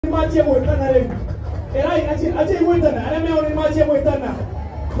maji mwetana leo. Erai aje mwetana, ana meona maji mwetana.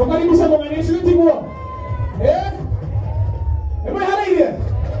 Kokari bisa mwanganisho tigwa. Am I here?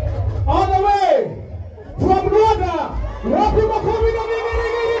 On the way from Rwanda. Wapi makofi na mimi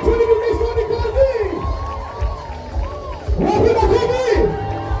tulibikiso kazi. Wapi makofi?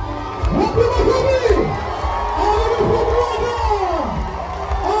 Wapi makofi? All the way from Rwanda.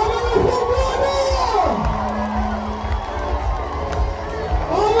 All the way from Rwanda.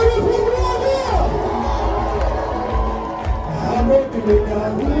 All the way from Rwanda. Ameniweka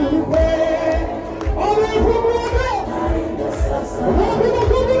huru. All the way from Rwanda. Wapi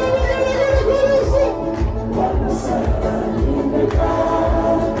makofi na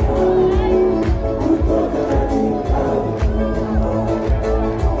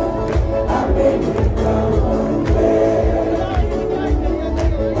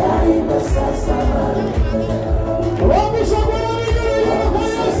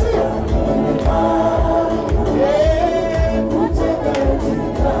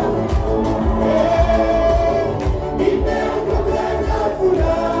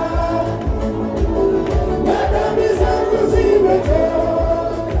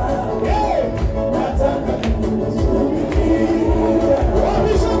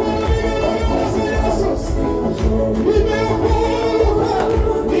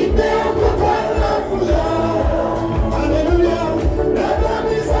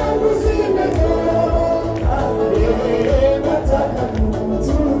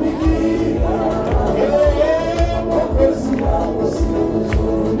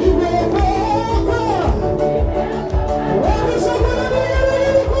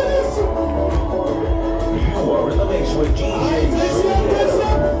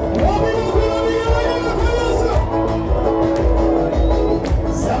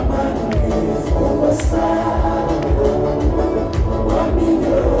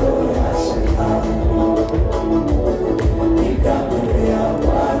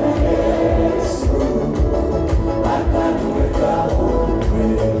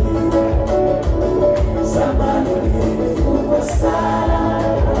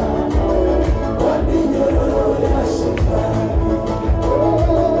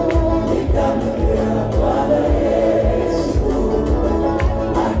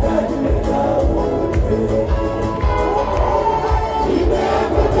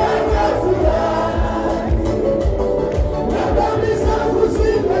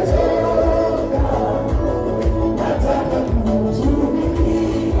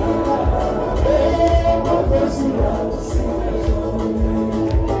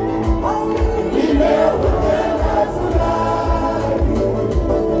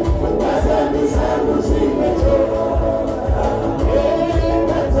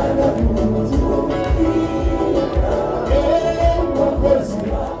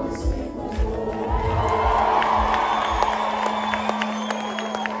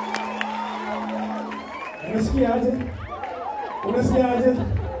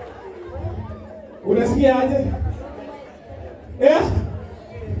Unasikiaje?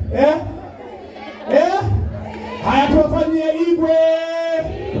 Haya tuwafanyie Igwe.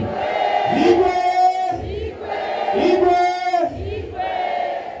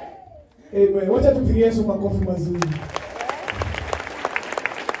 Amen. Wacha tupigie Yesu makofi mazuri.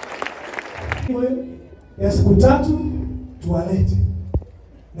 Ya siku 3 tuwalete.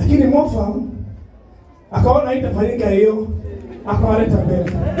 Lakini Mofa akaona haitafanyika hiyo, akawaleta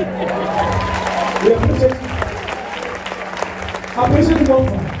mbele. Appreciate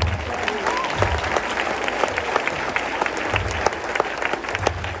Mofa.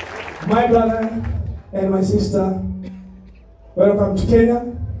 My brother and my sister, welcome to Kenya.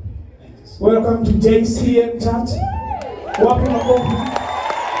 Welcome to JCM Church. Wapi makofi.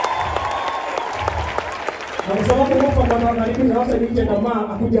 Na sababu Mofa bwana ananipisha hata nje jamaa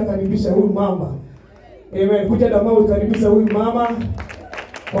akuja karibisha huyu mama. Amen. Kuja jamaa ukaribisha huyu mama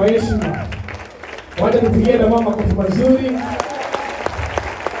kwa heshima. Wacha tupigie jamaa makofi mazuri.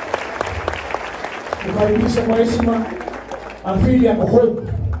 Ukaribisha kwa heshima. Afili yako home.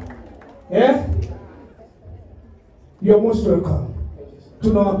 You're most welcome.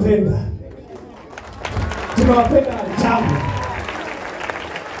 Tunawapenda ajabu.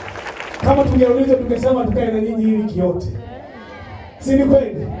 Kama tungeuliza tungesema tukae na nyinyi hii wiki yote. Si ni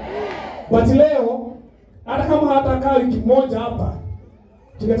kweli? But leo hata kama hatakaa wiki moja hapa,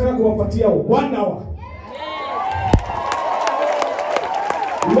 tungetaka kuwapatia 1 hour.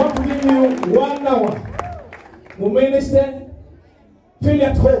 We want to give you 1 hour. Minister, feel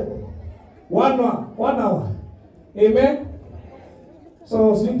at home. 1 hour. Amen.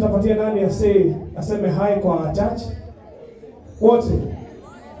 So sisi tutapatia nani aseme hi kwa church wote.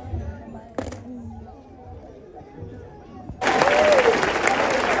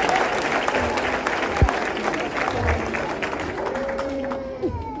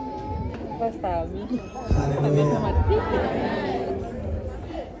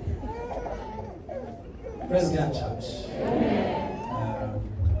 Praise God, church.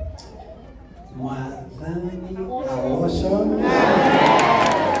 Mwadhani awosho.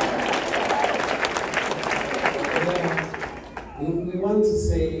 We want to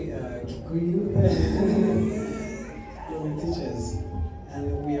say Kikuyu, teachers,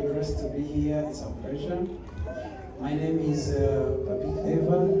 and we are blessed to be here. It's our pleasure. My name is Papi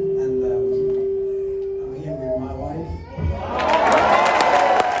Eva, and I'm here with my wife.